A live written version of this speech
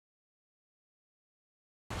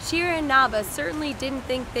Shira and Naba certainly didn't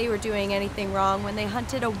think they were doing anything wrong when they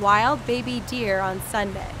hunted a wild baby deer on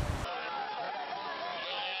Sunday.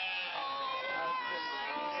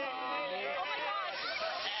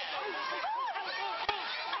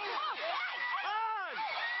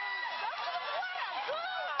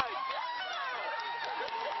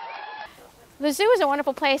 The zoo is a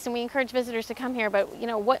wonderful place, and we encourage visitors to come here, but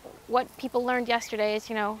what people learned yesterday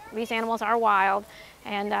is, these animals are wild,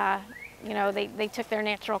 and they took their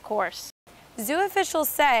natural course. Zoo officials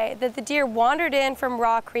say that the deer wandered in from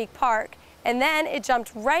Raw Creek Park, and then it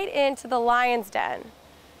jumped right into the lion's den.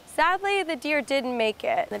 Sadly, the deer didn't make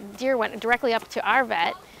it. The deer went directly up to our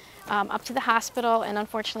vet, up to the hospital, and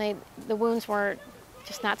unfortunately the wounds were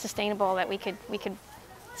just not sustainable that we could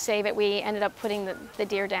save it. We ended up putting the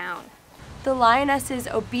deer down. The lionesses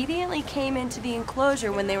obediently came into the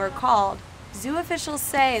enclosure when they were called. Zoo officials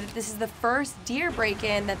say that this is the first deer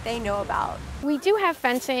break-in that they know about. We do have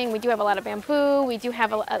fencing, we do have a lot of bamboo, we do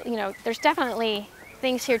have, there's definitely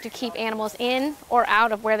things here to keep animals in or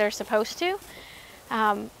out of where they're supposed to,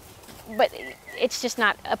 but it's just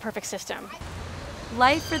not a perfect system.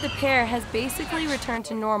 Life for the pair has basically returned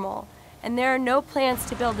to normal, and there are no plans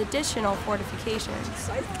to build additional fortifications.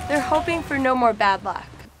 They're hoping for no more bad luck.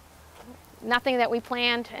 Nothing that we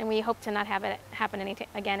planned, and we hope to not have it happen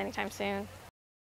again anytime soon.